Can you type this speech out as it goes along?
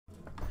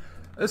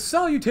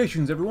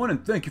Salutations everyone,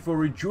 and thank you for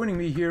rejoining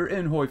me here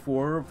in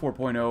Hoi4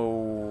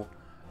 4.0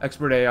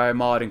 Expert AI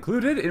mod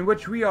included, in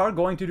which we are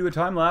going to do a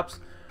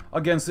time-lapse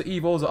against the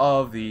evils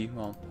of the,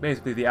 well,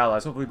 basically the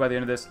Allies. Hopefully by the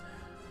end of this,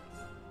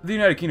 the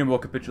United Kingdom will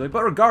capitulate.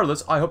 But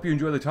regardless, I hope you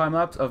enjoy the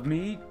time-lapse of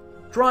me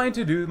trying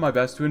to do my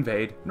best to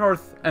invade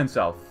North and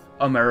South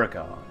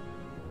America.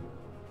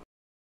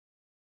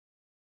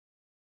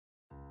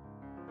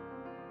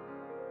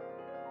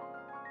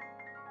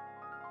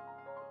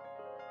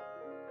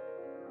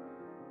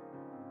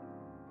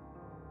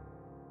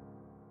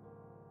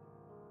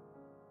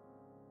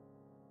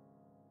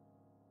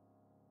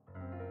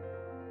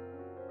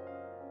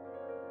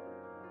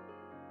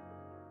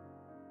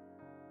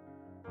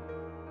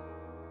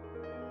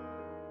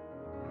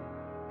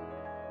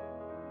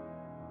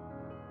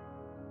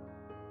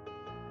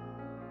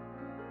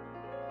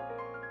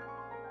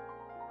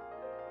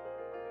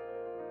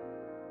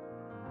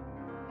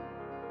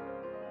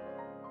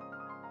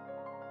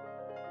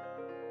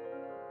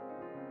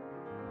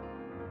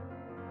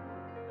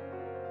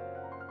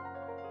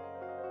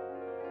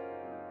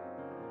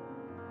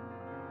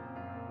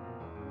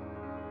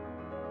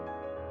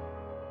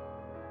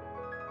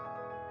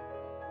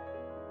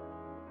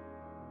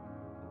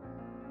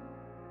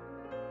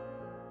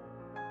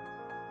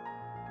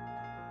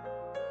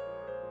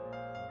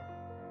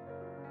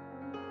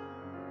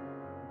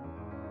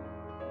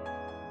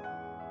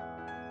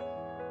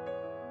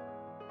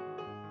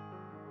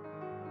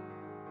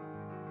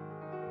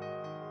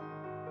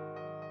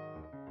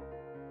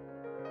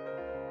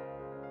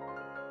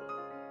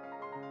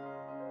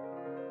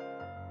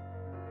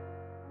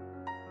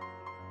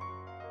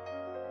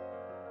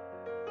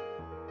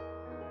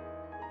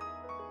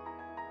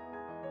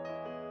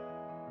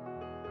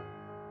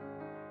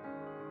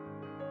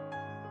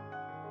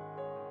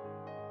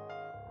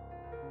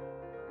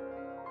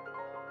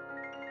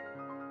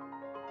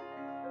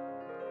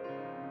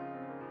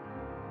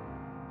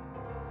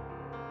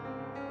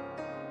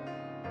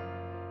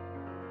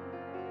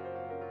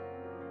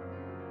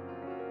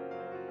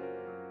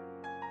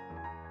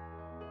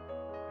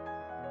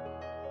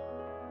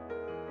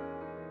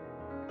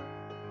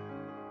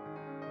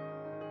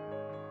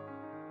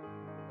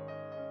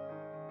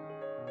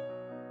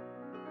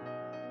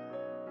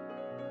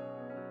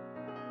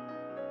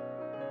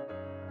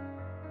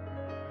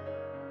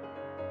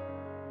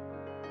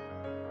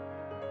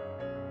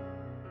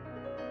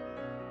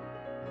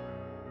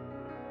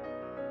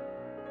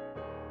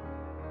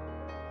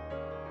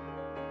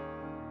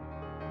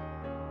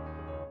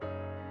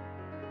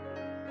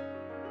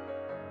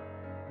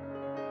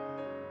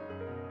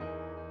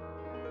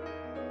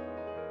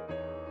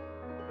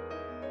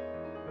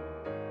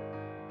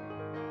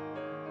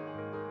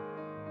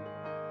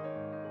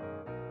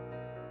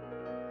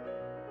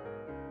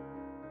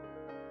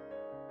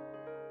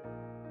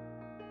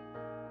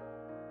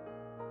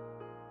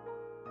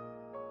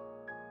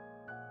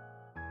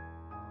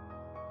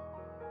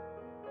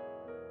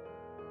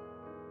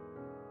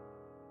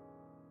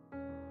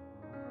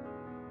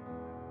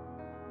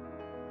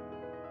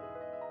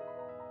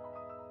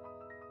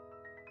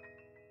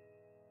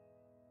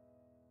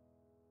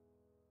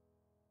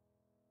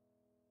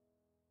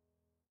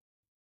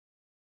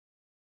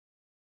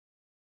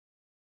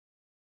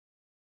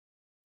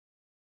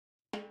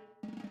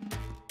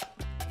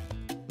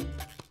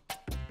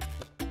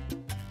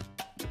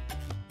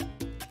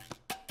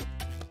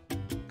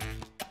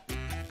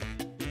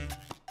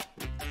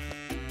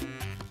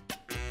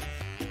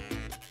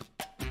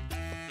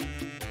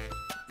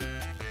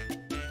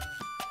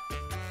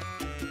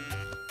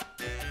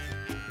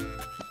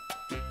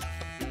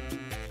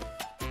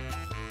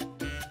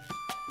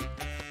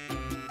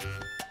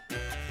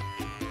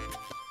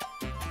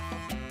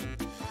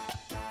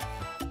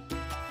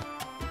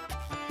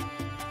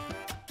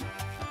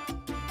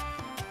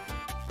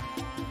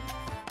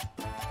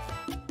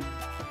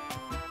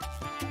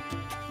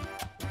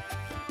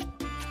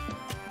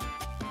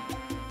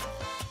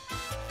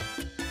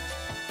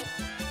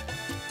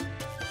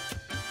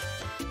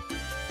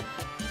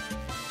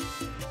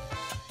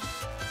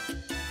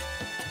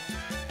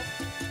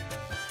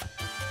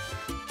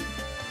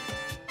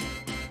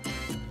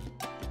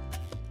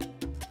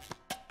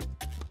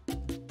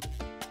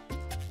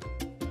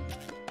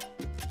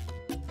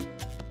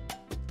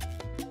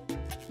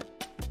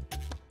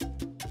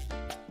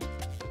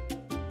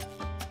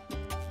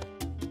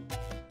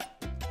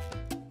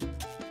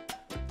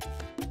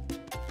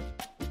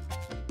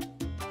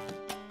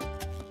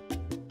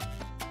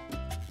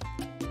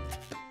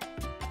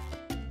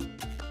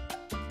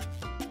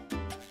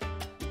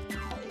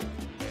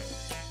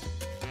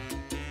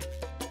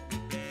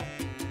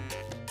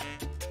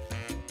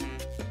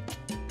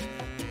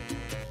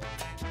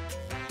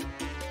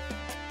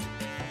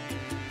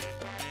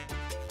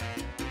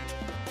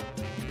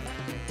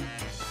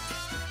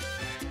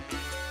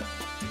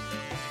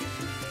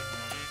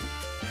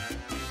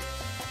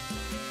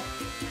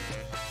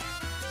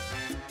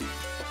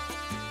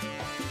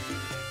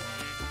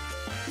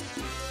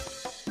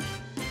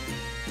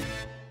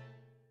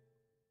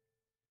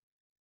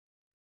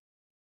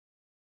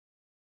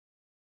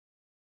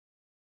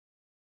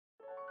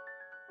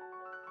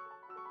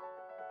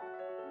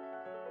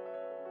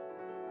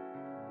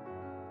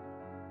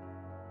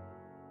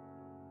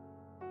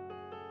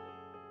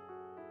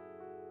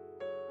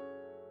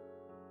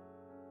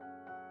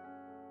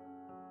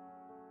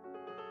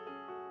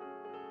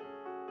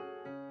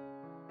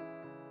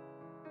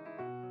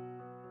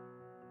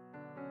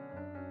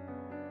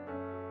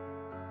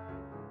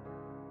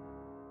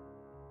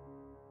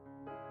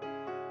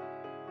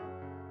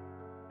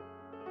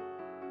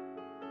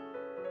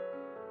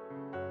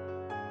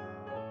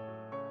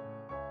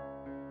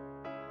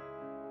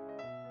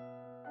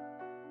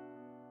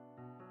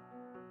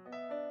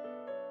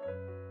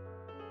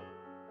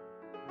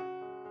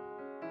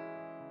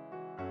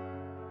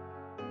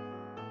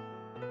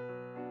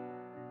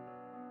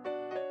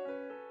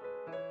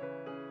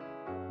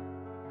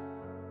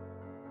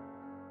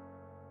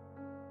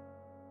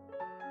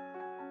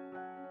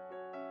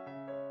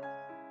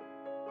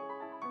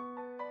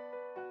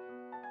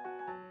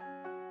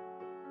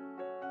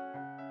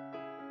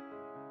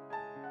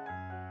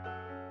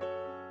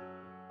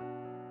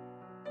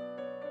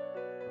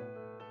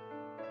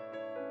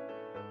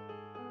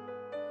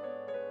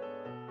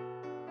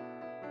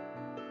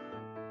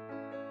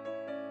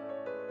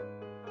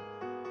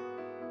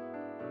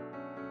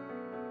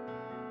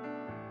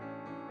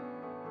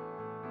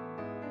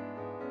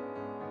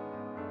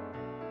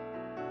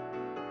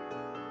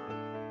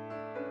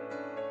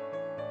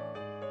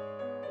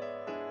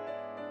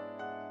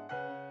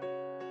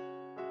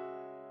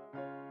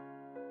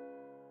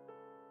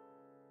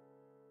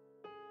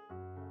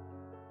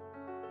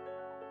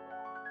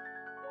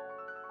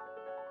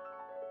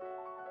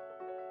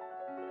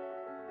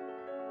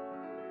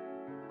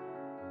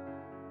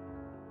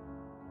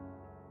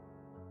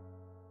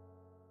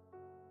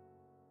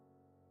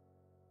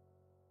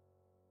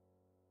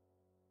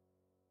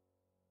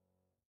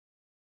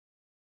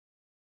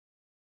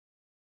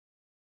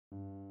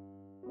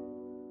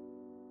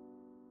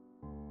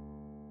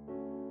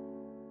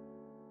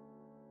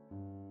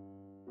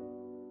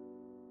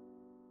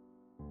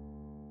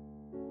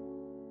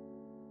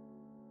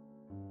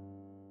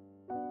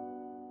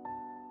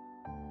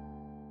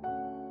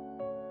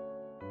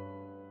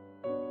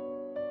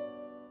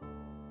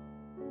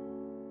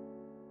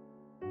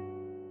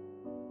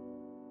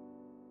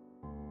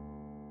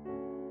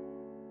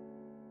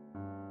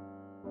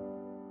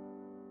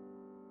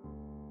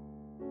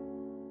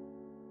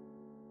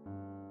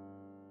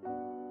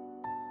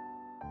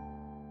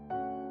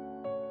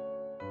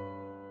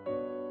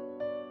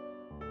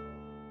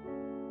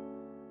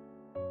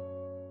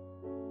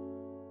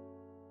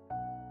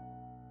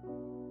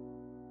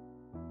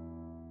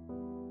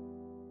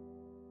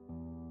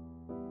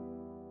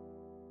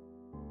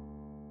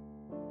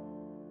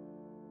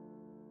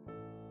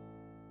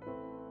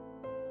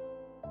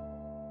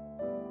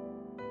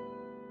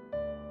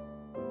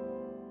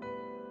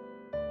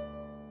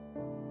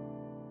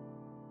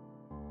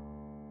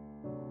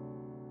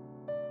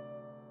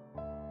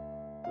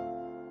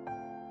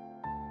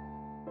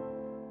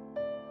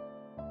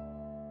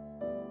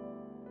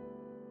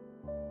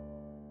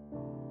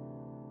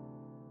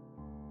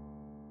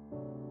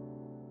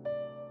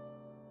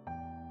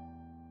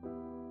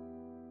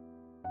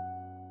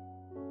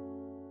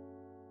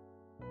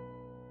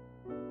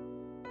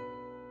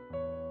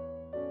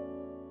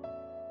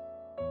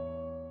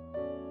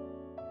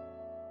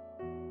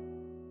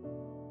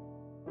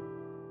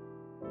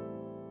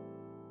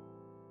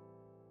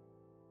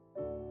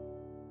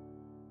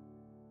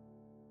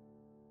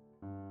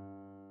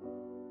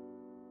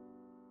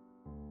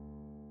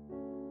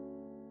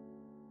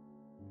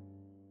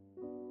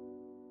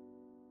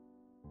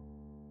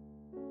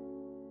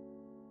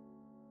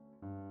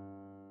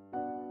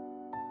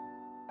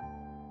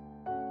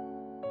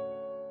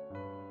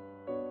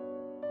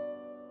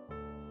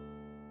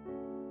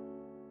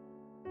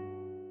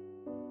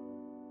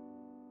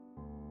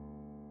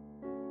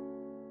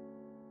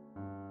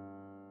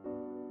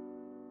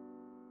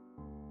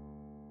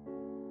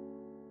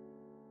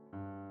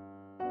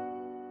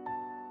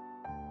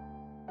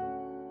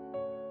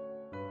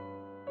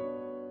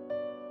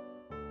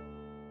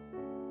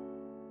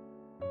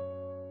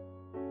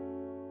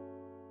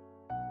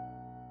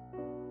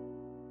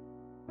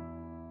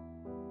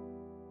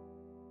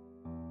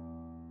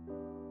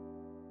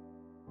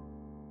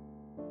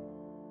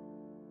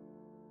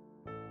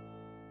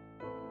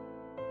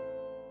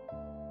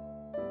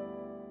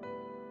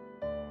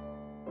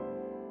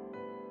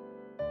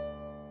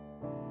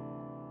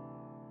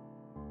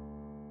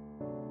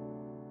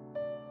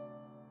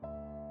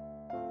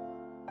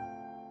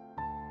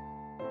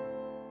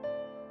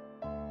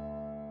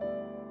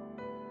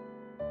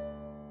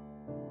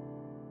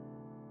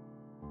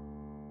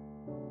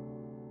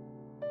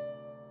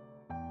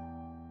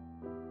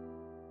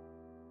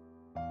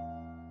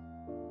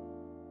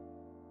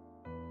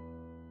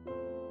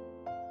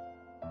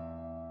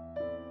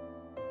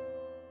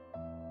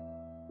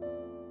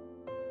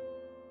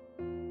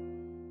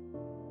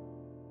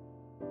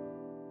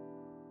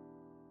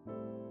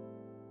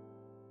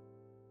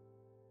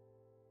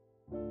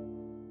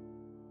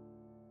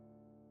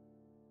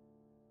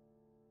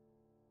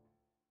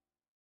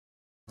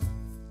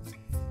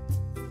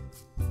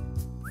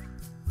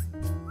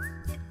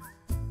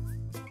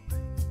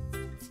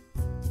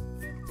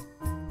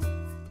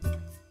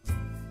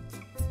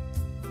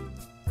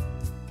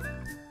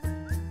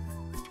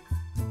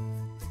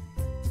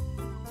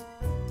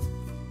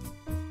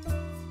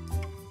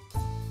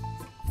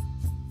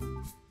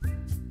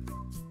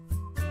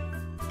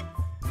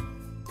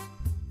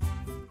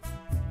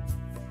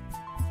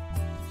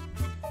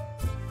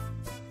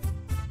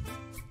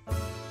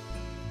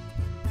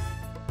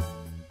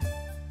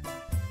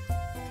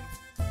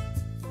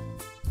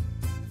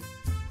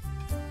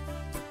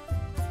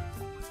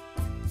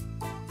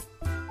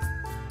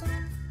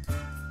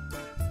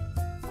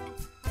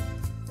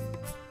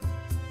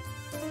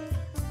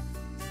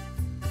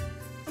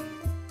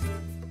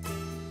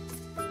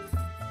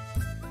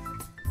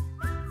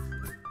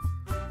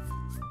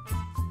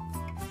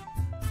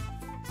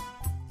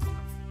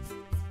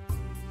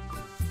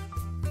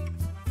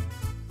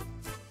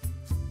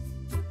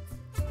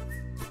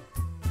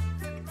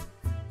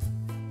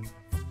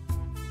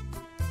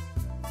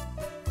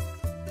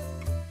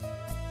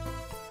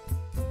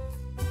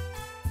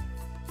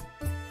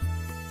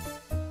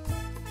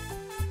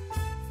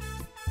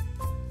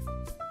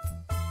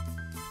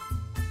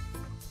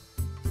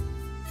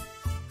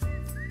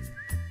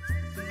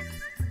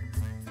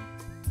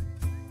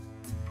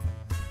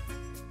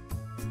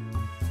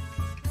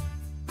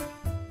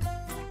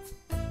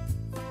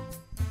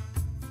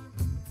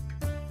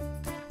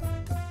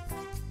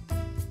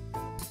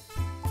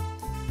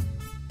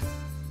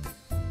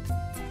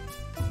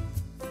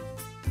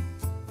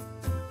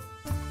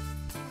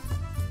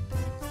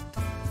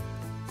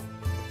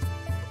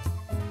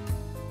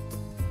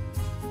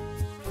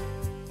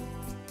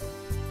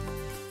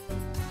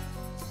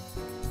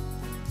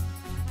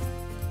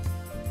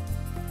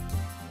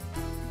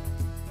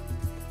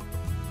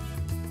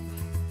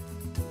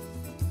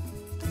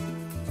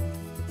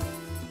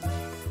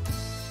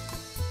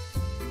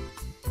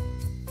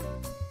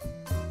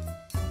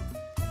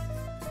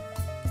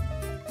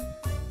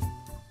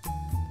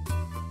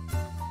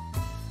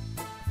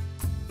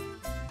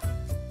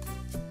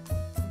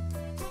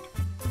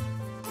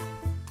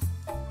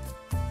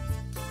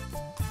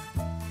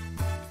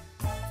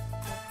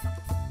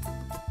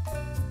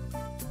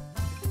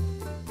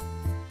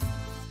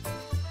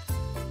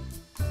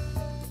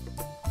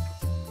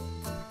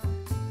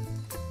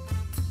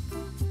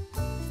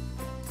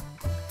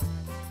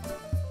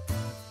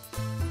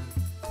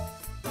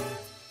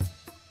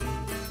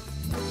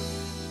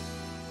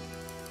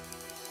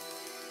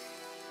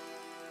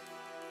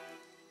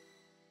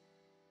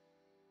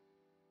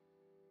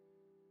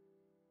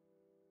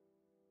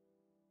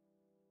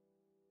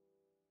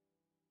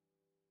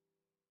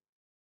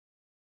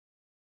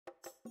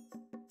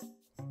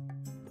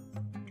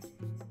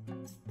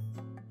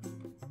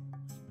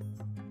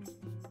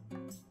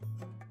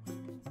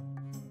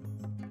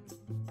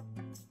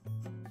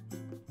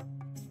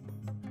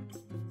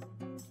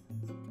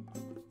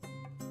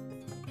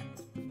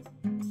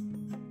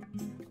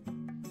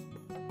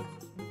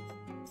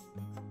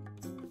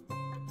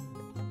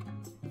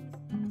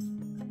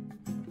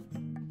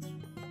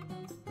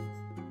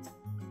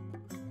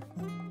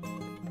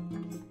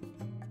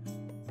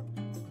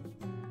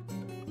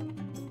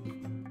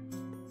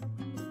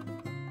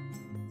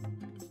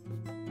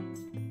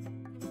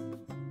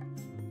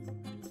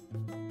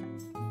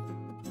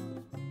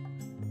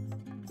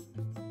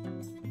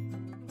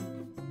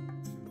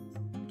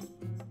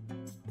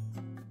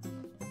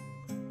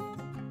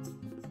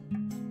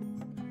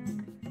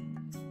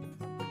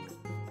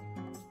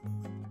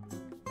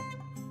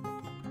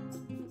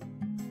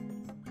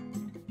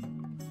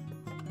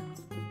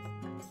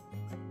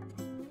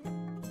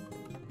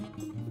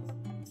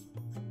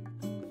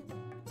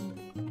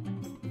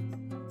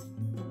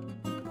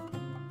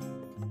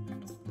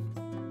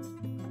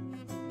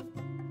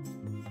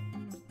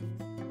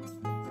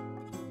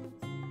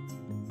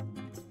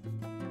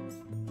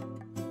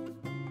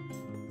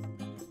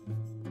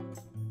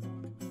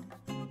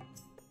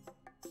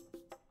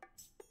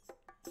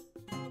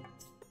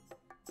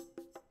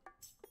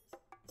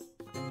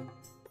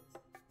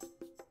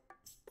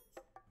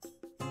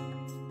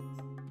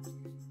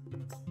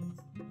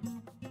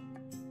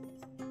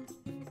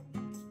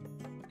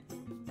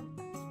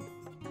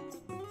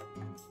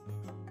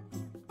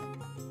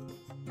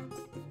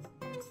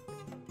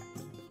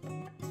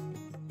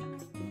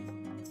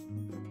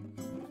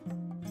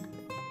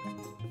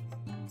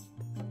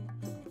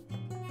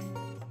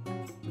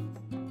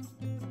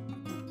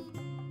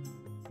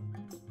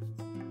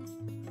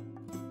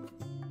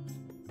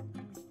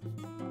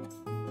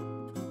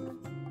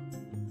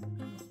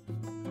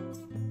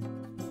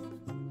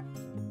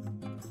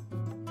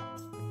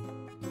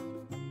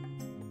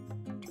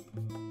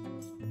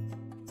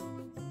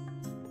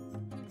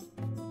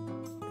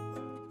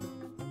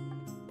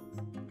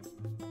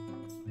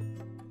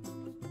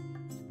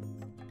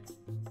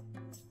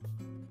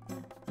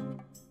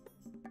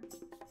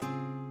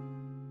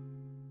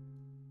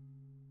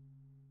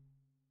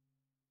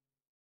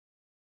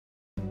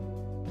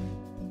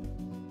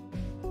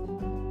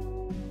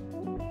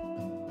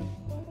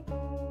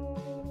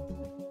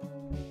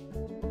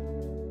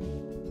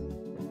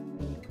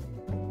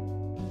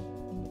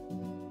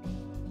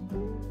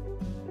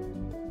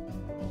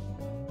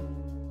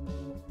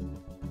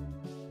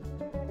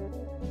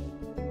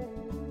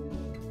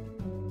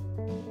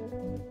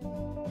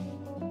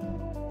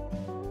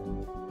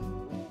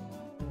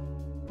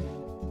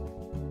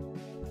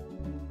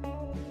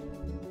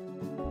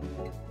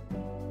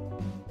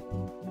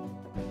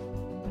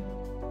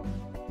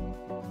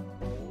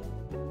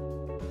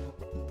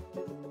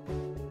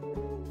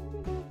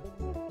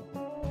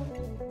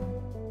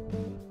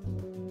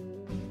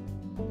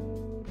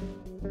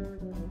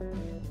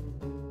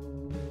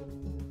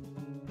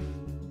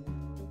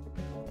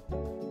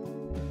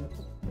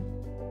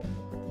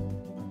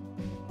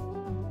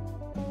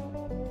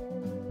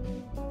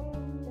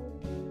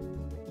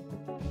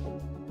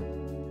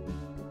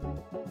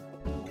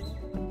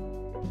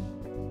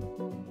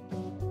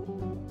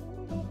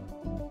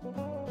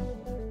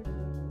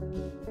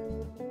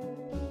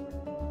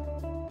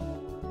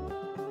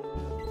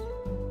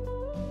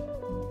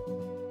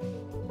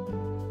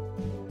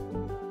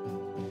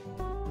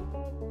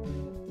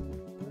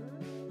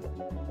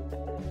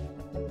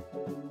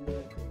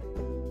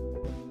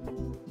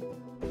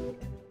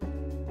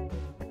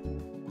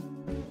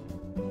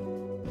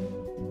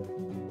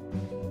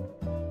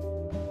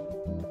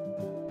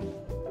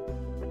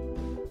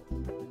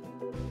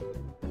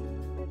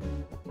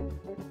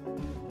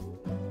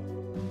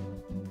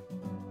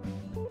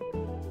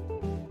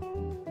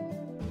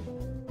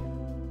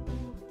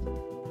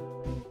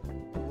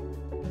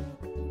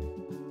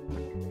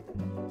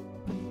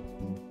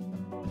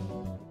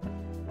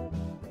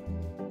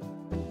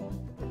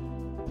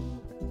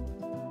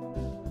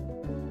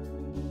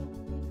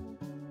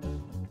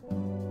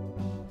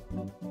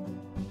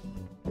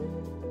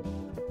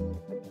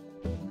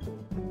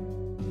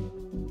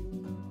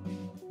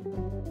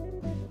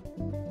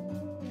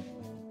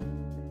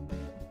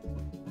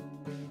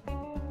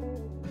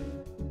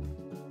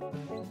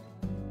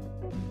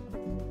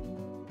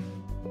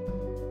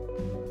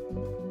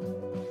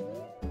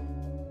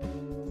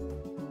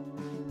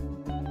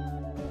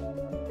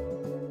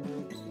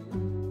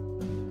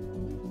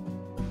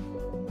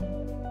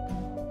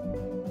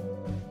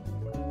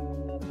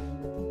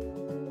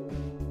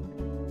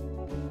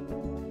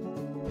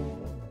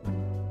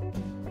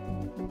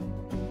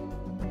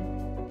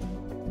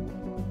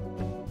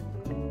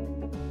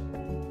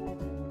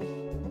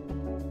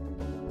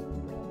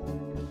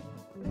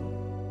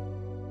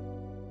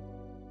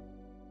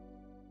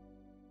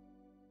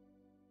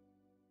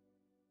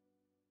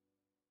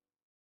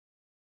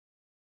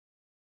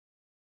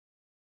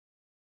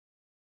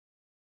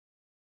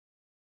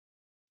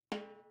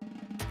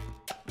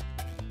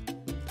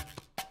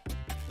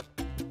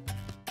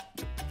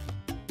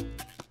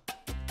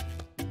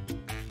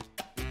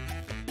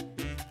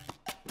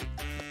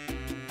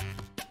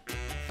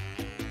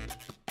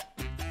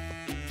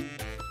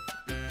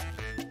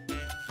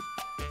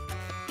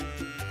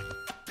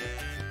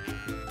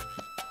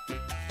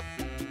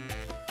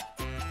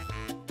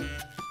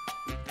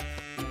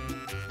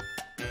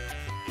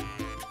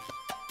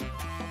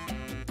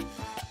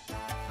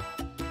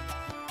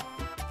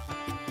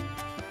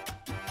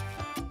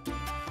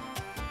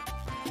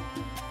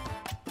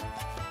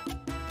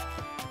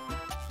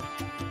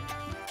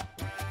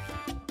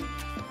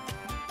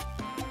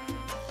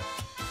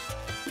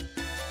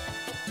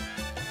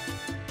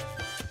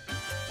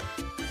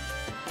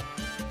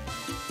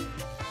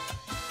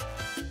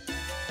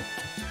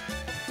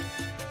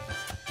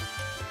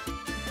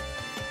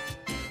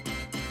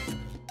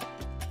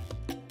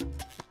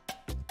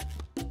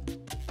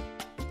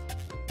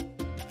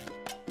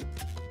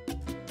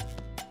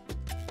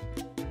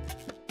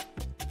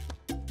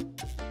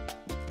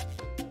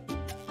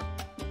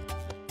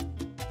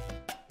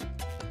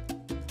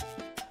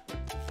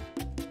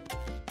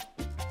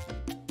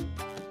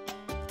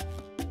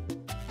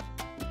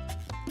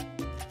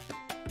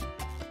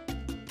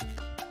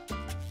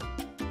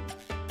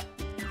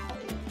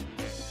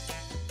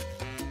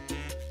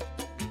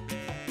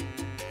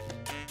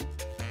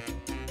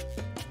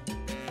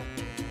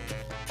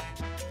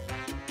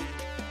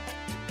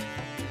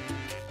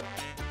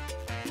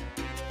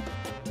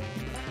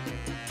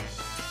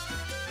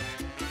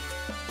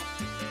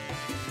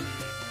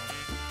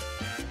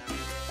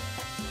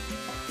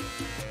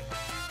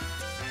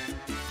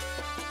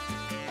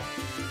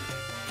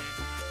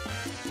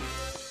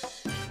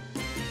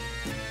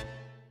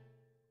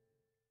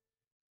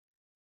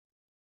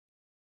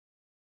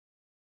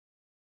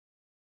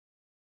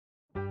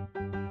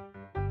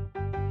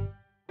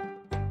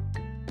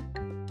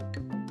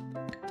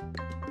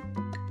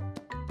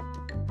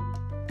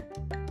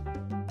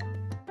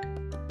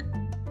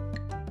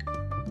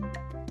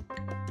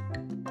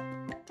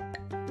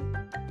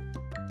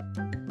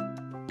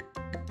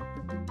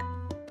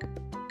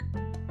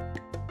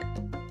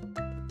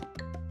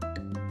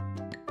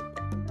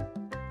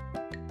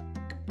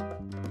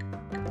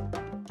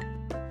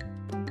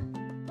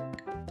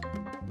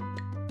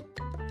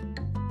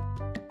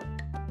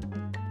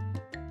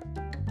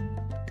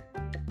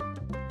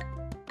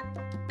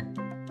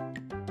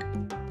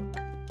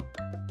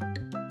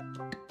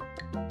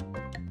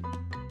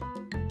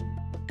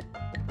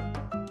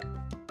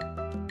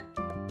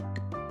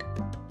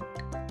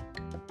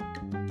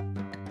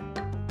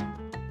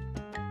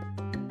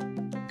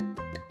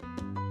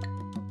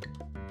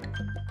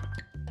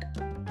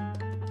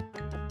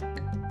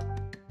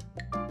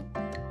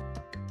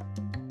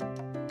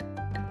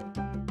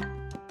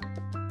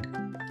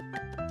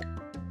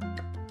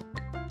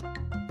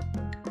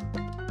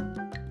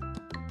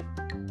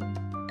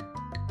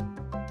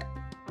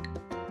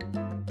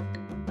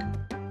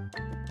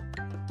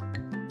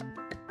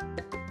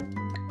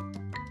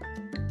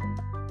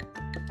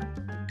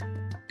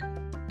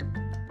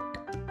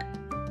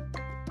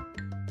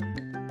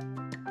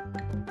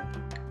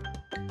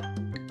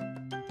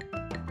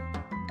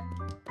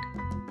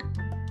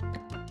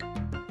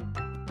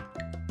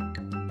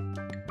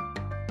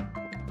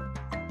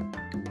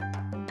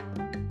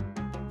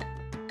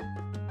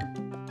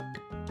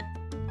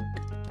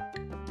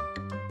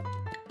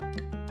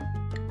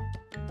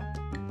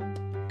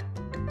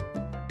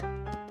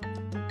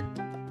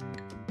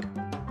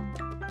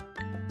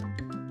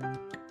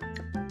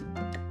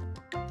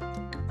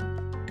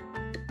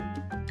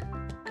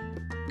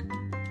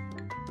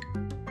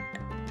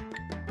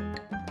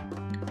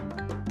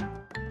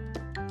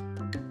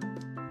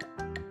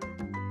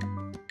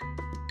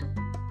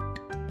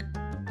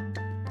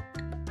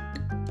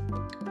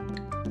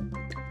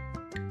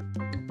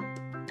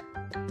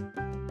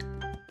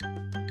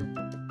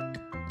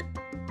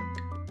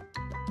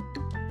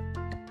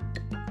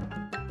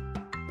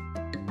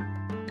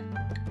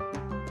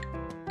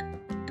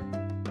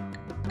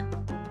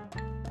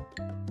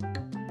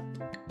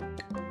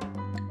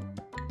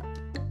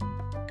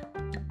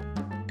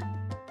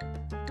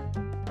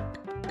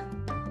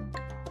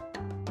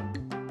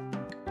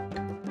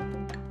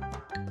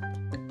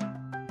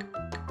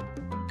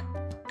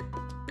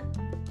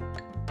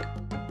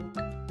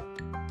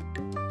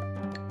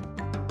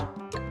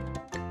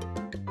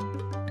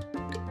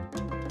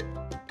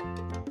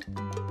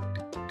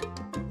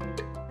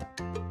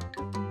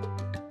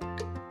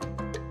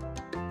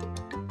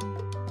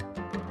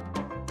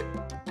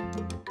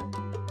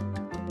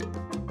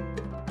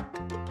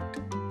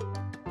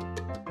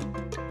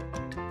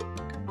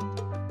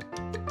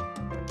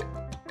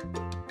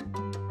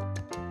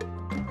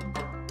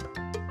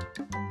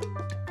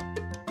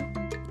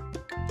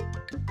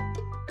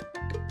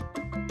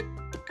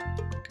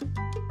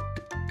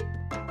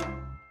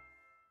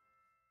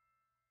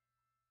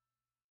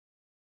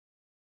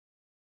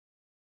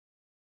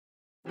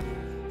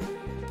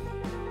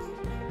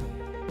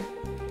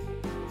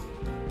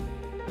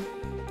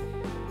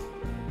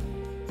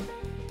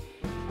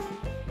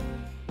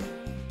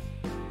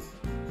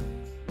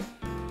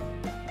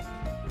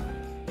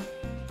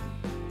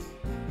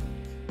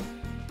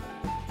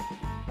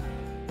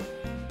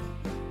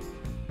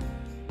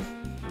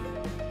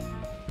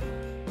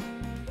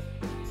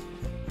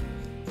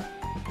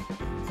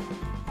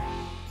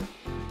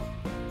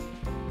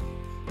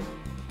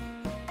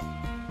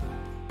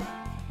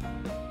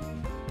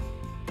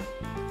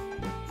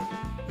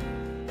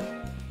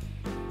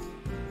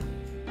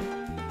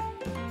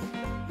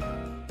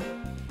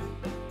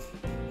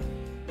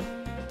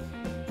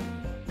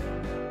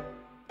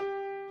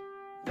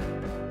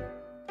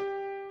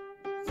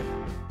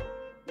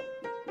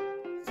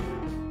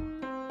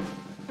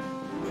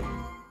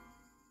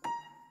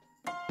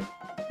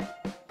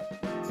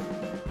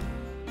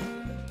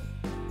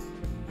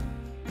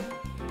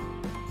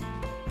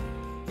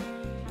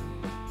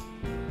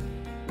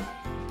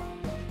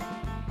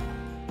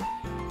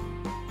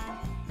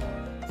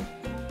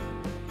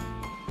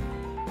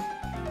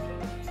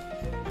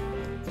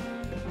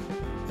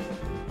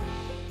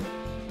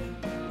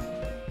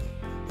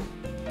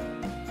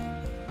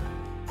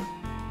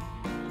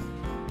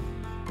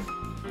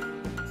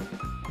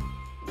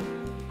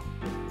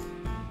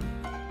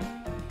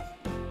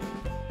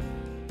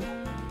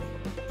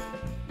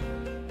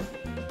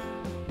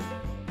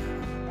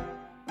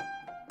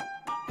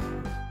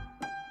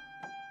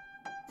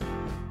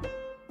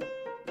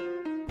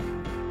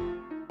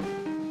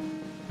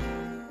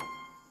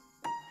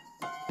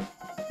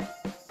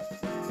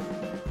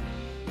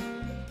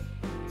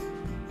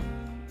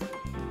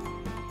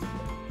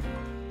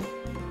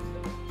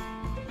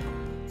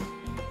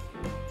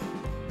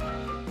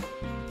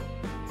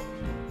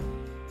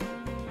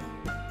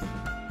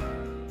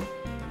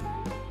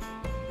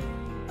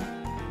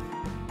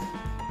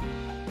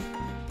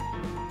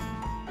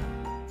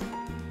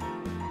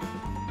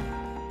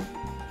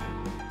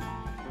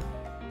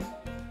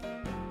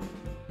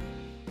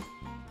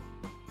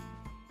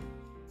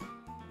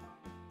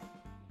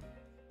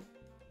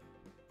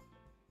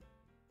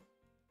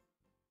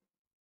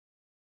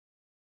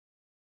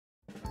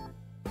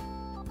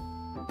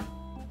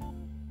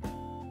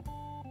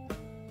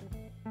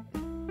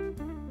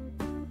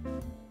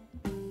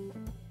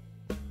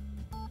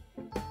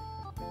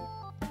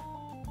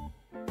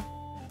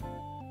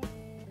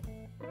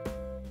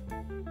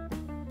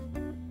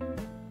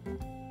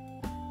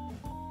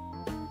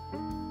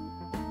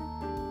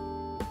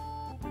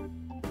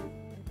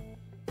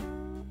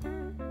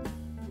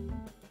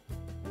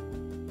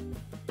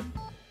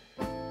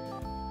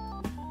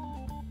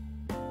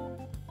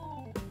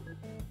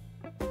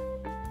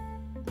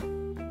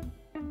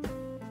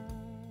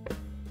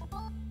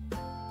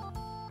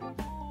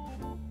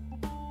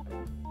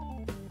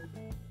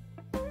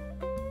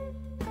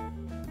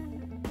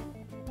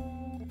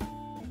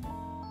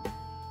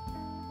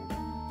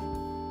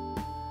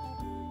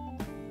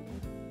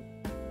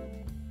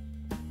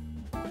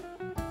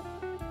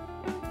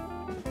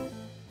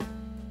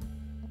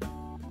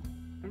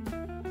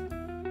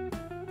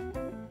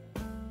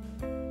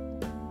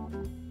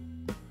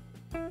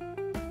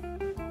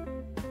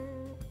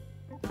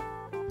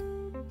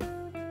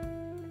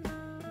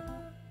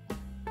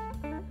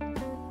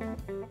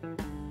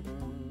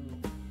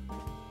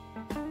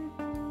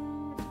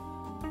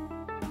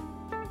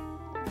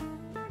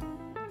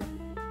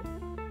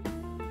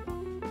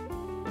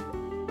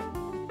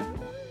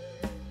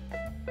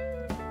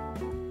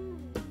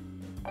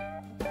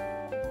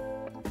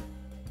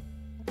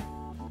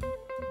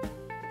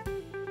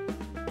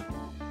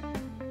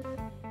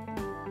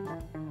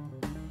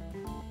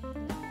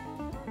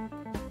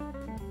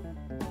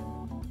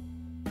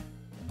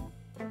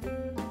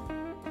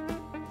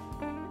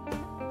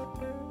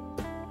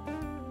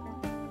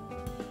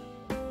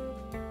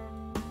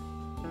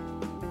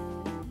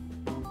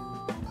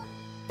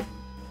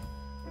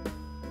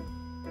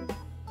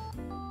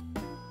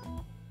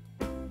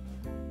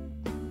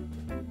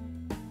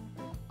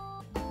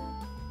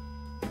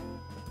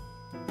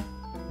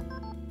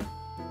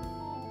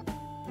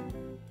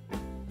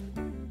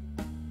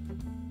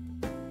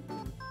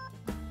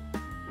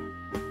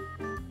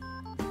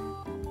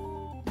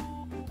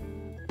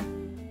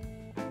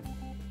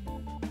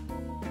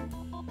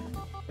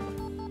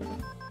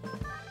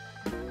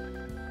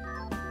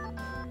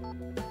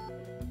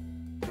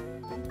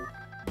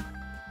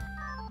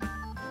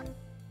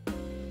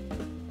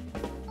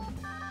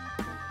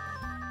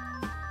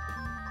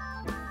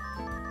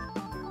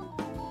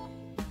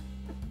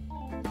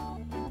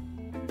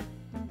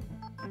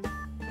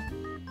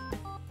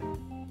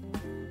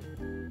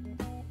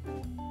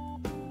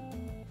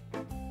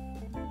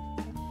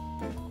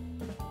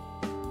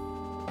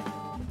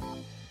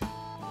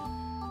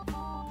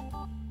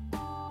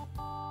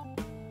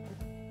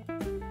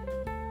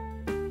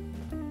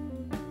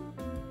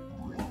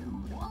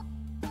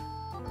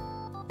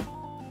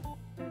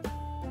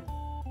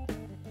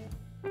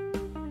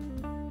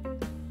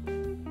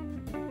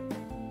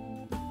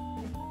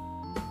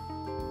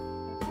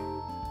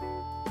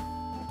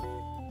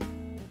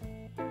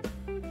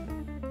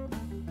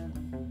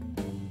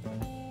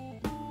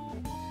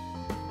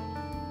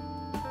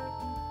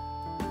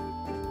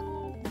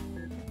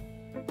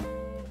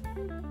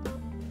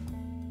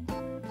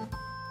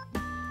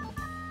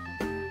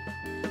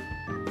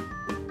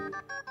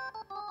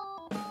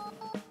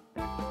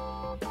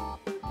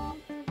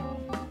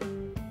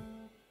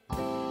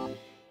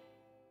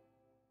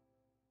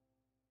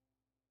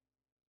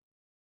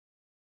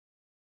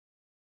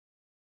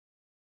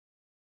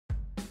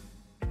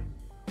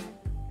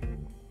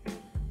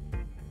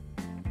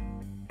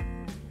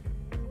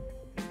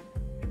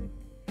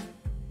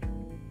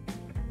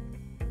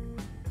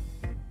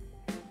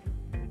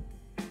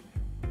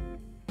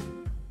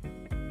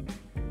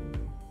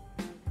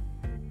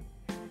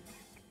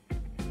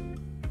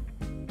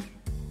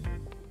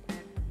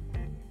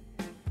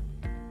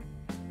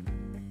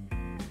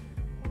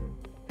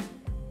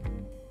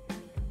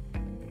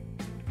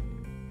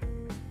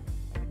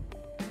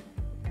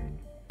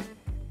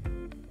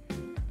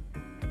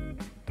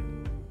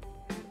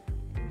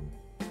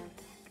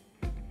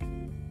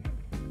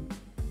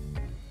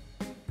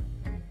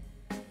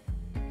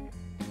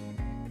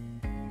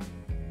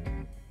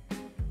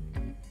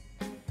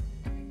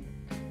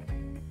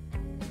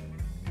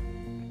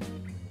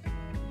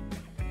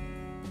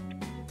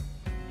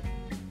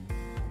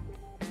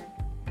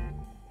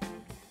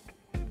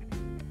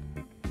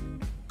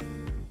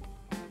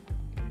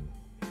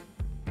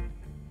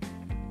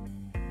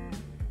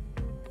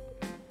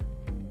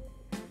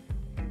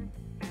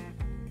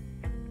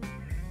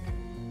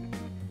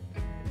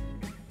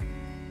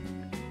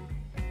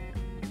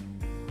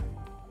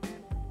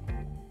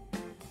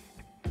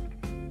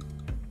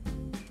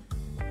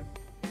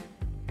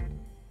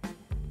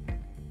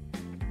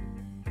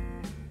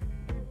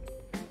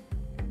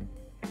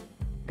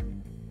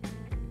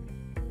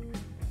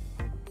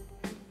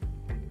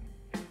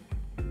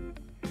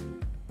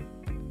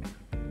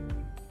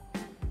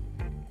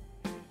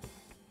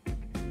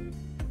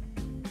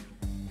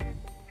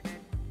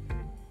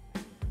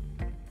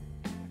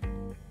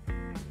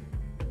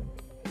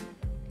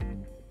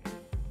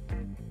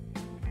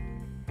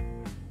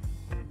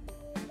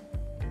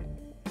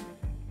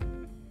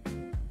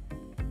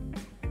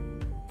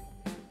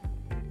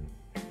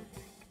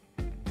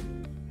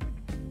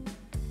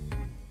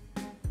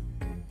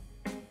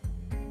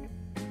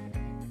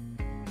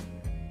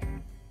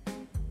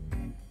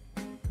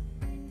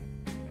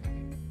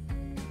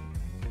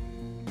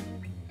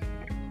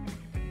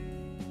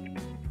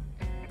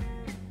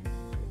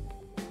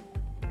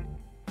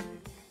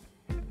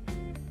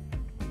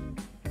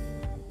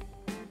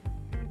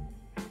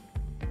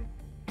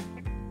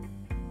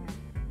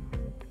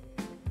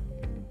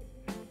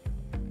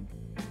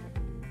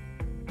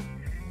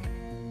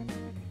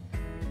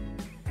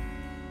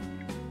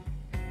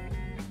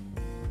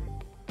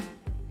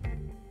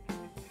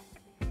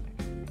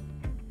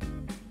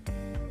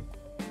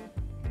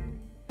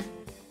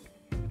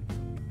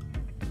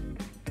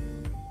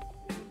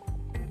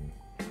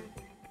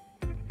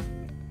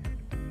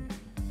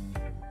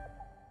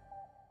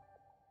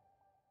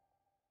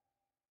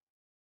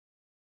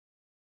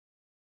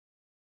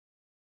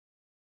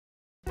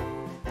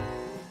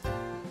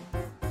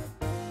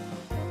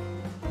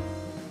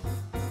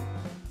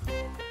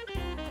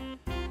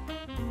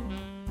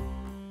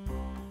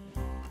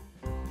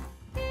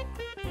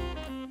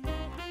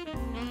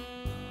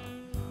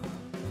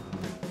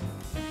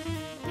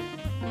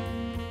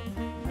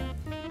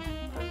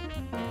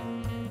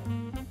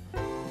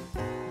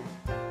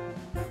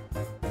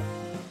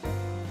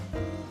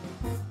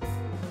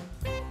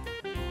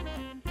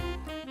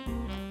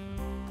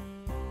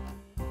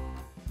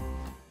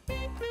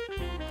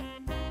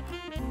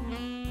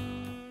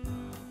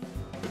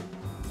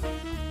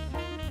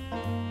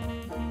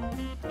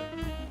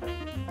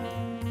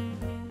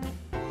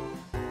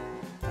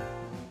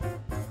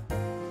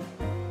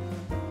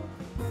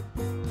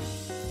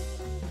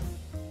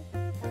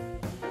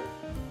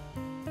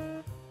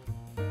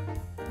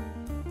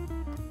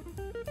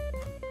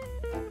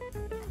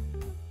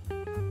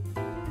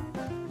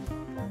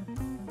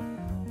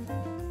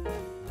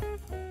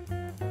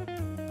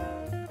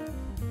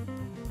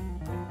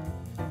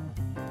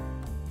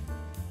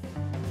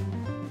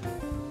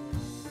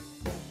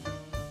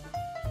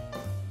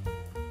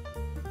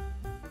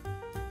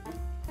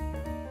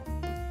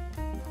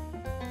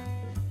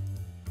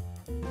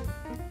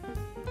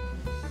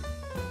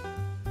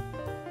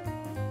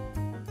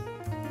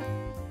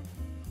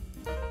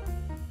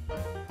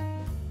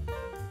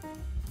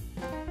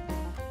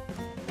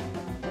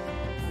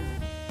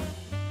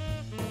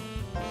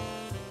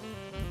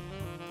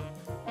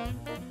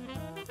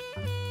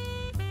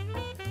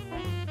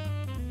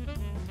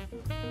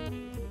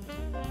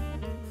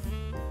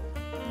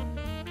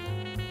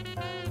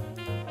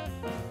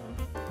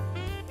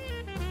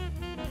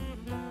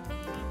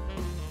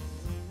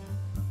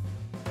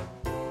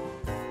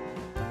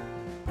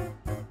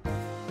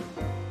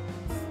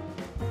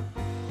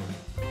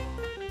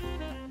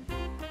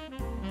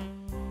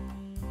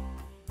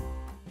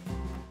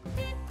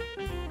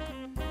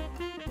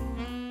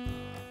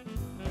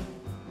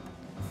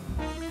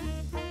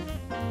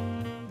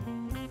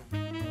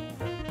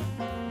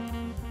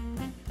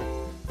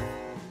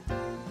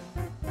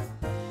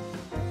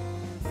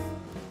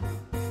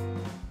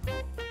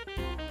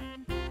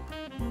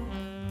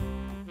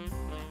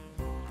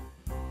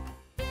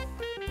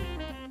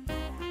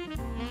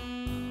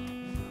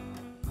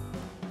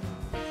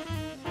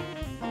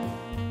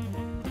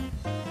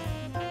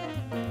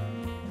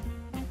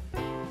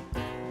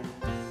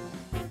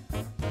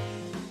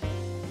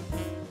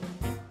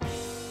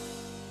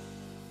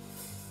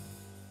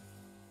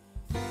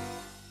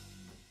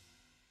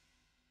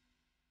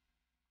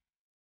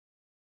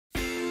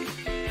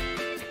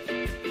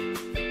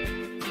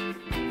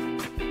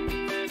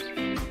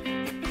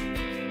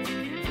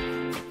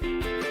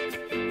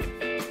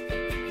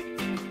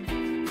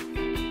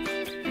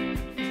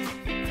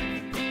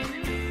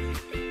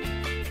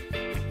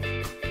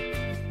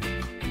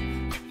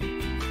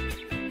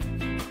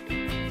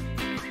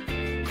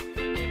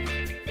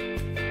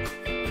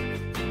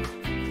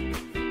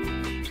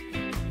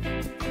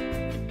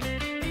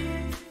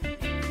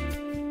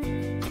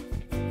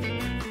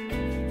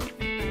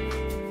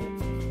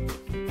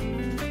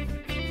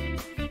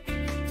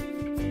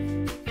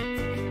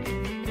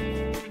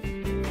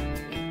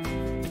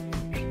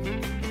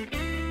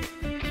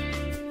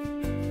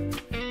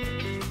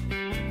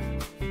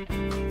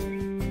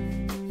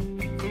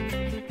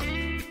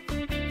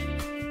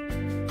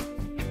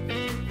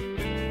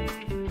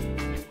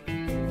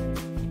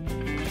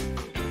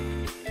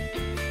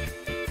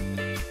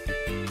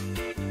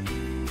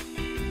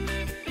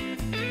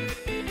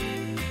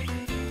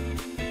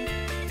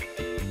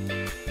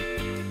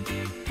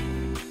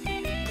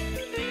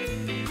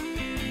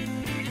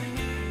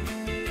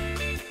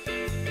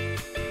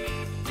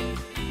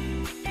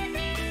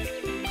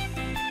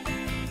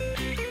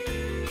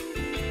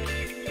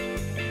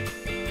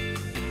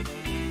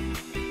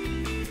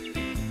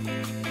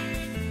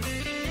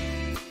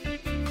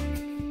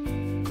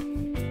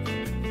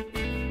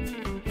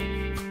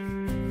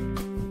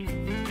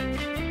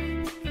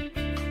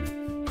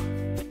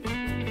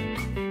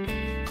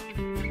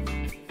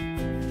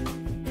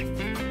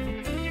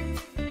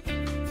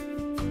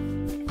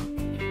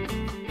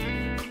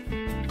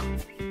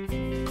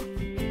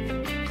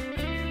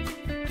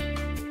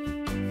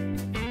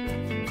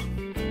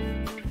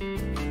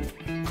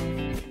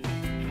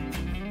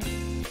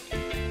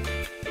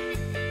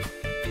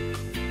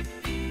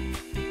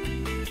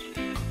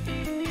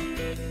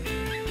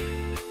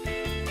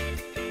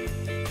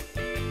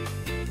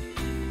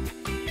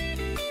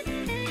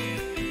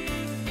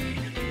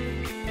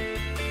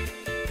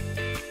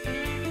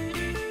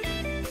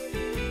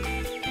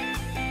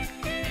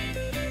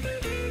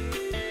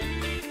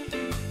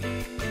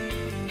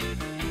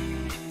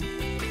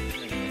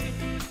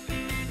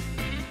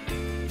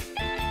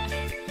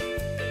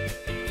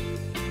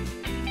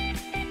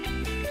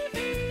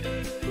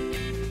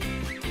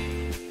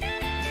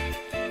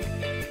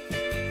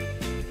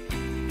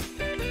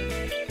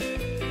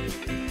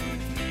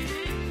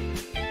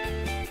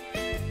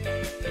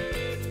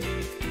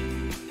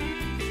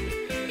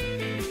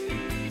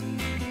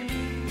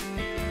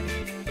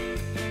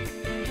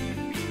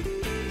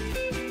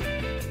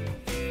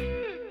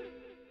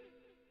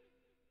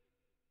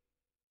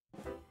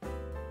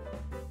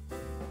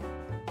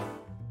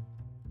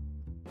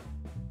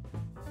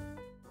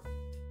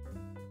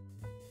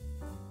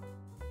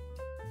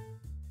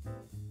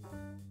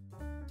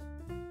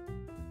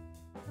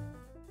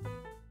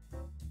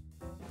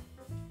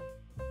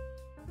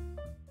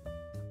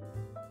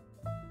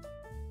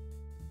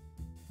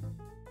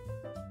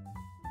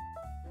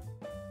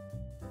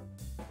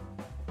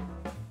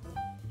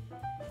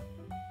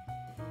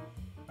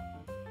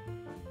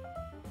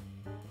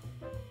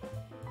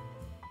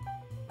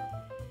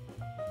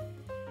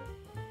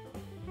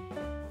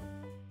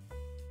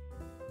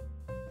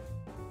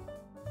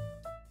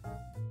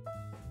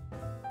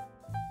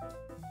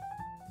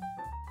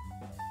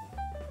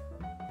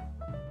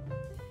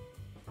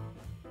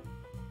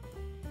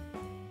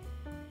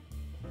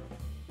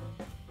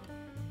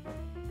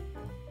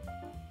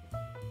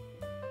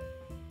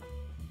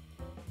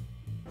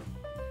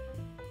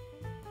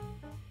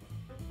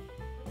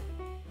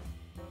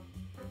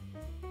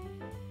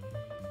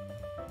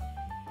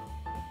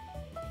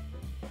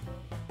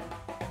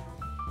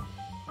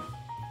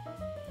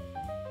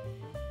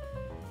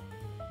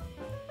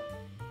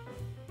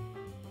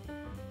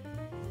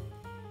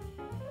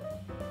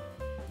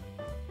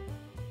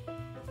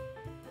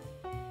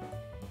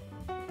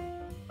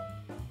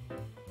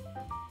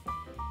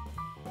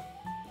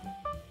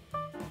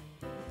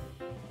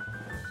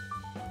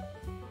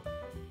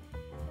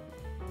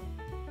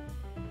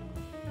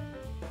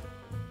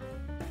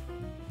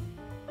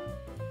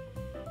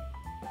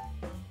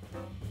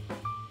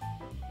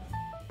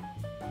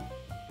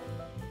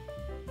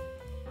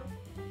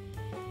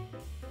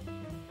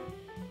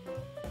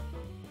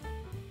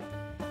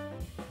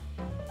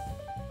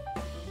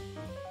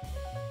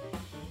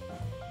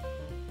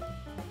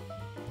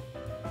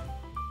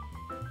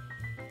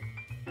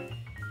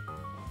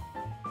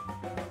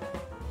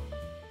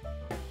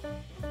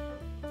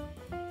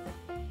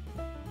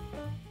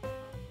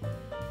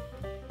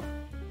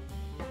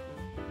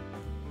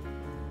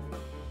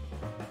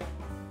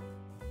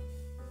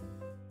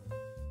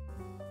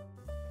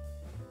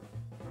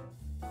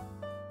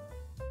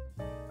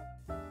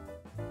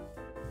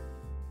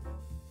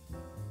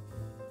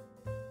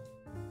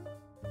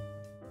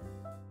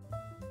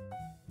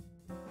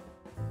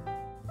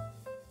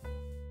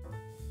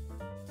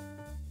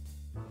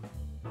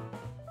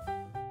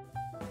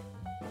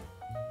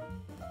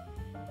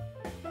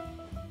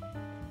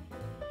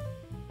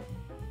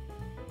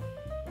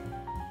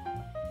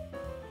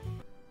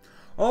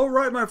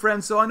 Alright, my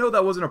friends, so I know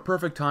that wasn't a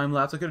perfect time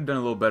lapse. I could have done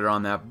a little better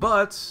on that,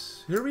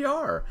 but here we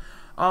are.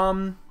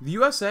 The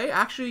USA,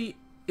 actually,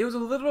 it was a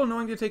little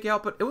annoying to take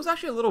out, but it was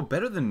actually a little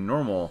better than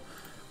normal.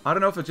 I don't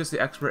know if it's just the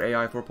Expert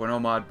AI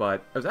 4.0 mod, but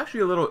it was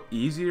actually a little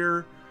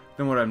easier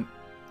than what I'm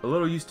a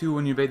little used to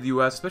when you invade the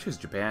US, especially as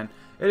Japan.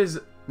 It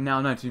is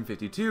now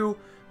 1952.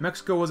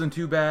 Mexico wasn't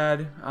too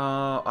bad.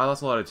 I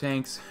lost a lot of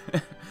tanks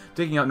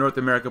taking out North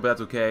America, but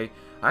that's okay.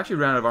 I actually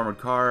ran out of armored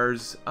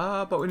cars,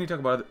 but we need to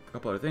talk about a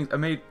couple other things.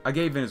 I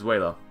gave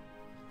Venezuela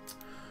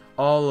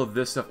all of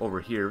this stuff over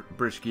here.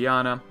 British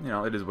Guiana, you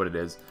know, it is what it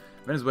is.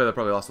 Venezuela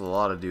probably lost a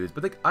lot of dudes,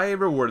 but I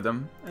rewarded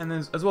them, and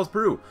then, as well as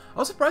Peru. I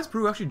was surprised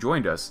Peru actually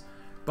joined us,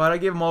 but I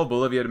gave them all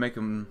Bolivia to make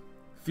them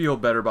feel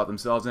better about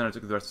themselves, and I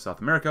took the rest of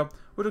South America,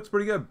 which looks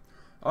pretty good.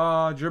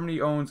 Germany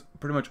owns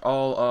pretty much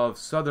all of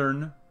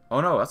southern... Oh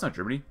no, that's not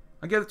Germany.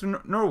 I gave it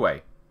to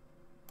Norway.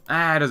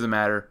 It doesn't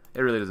matter.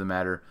 It really doesn't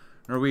matter.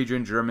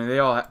 Norwegian, German, they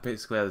all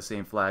basically have the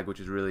same flag, which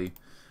is really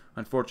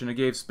unfortunate. It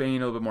gave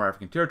Spain a little bit more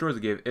African territories.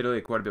 It gave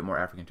Italy quite a bit more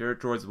African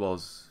territories, as well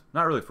as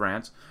not really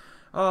France.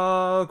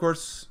 Of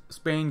course,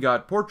 Spain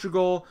got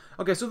Portugal.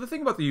 Okay, so the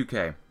thing about the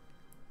UK,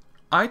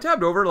 I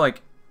tabbed over,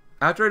 like,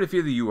 after I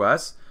defeated the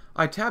US,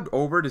 I tabbed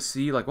over to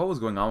see, like, what was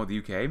going on with the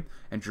UK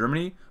and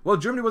Germany. Well,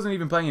 Germany wasn't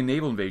even planning a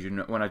naval invasion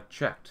when I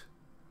checked,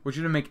 which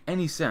didn't make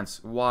any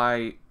sense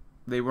why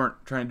they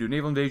weren't trying to do a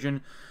naval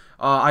invasion.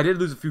 I did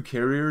lose a few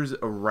carriers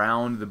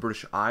around the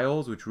British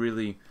Isles, which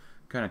really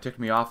kind of ticked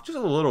me off just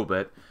a little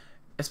bit,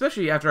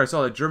 especially after I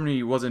saw that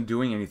Germany wasn't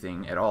doing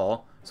anything at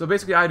all. So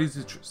basically, I used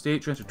the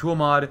State Transfer Tool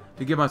mod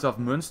to give myself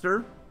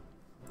Munster,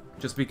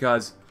 just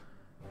because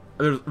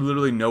there's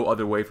literally no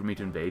other way for me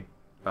to invade.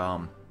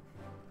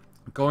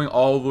 Going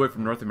all the way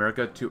from North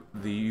America to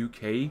the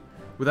UK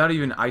without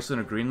even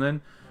Iceland or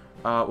Greenland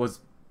was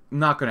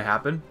not going to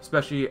happen,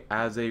 especially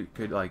as they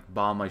could, like,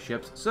 bomb my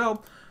ships.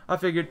 So I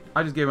figured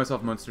I just gave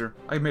myself Munster.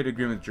 I made an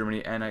agreement with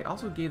Germany, and I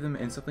also gave them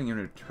something in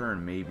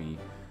return, maybe.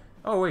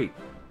 Oh, wait.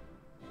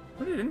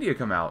 When did India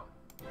come out?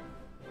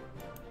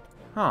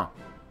 Huh.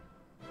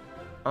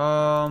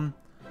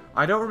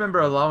 I don't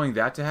remember allowing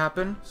that to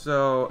happen,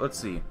 so let's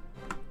see.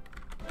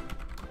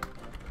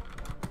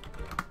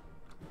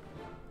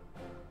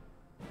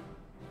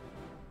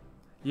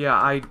 Yeah,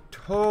 I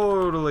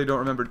totally don't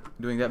remember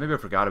doing that. Maybe I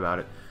forgot about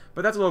it.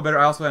 But that's a little better.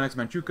 I also had an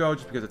Ex-Manchukuo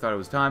just because I thought it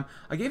was time.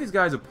 I gave these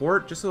guys a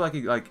port just so I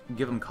could, like,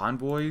 give them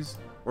convoys.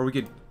 Or we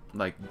could,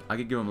 like, I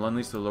could give them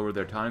Lend-Lease to lower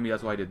their autonomy.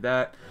 That's why I did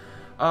that.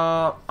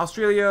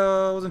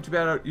 Australia wasn't too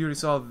bad. You already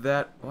saw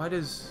that. Why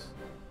does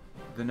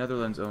the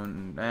Netherlands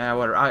own...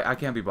 whatever. I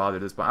can't be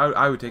bothered at this point.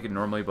 I would take it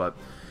normally, but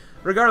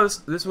regardless,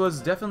 this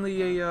was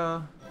definitely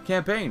a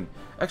campaign.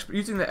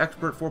 Using the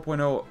Expert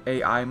 4.0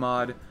 AI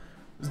mod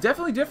was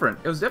definitely different.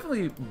 It was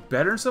definitely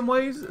better in some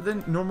ways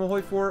than normal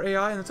Hoi4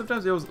 AI, and then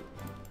sometimes it was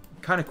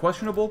kind of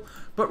questionable.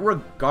 But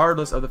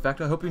regardless of the fact,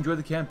 I hope you enjoyed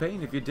the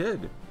campaign. If you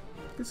did,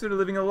 consider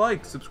leaving a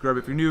like, subscribe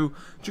if you're new,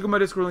 check out my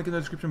Discord link in the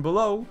description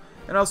below,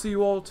 and I'll see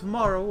you all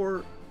tomorrow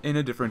or in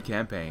a different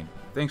campaign.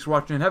 Thanks for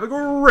watching and have a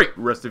great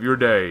rest of your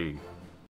day.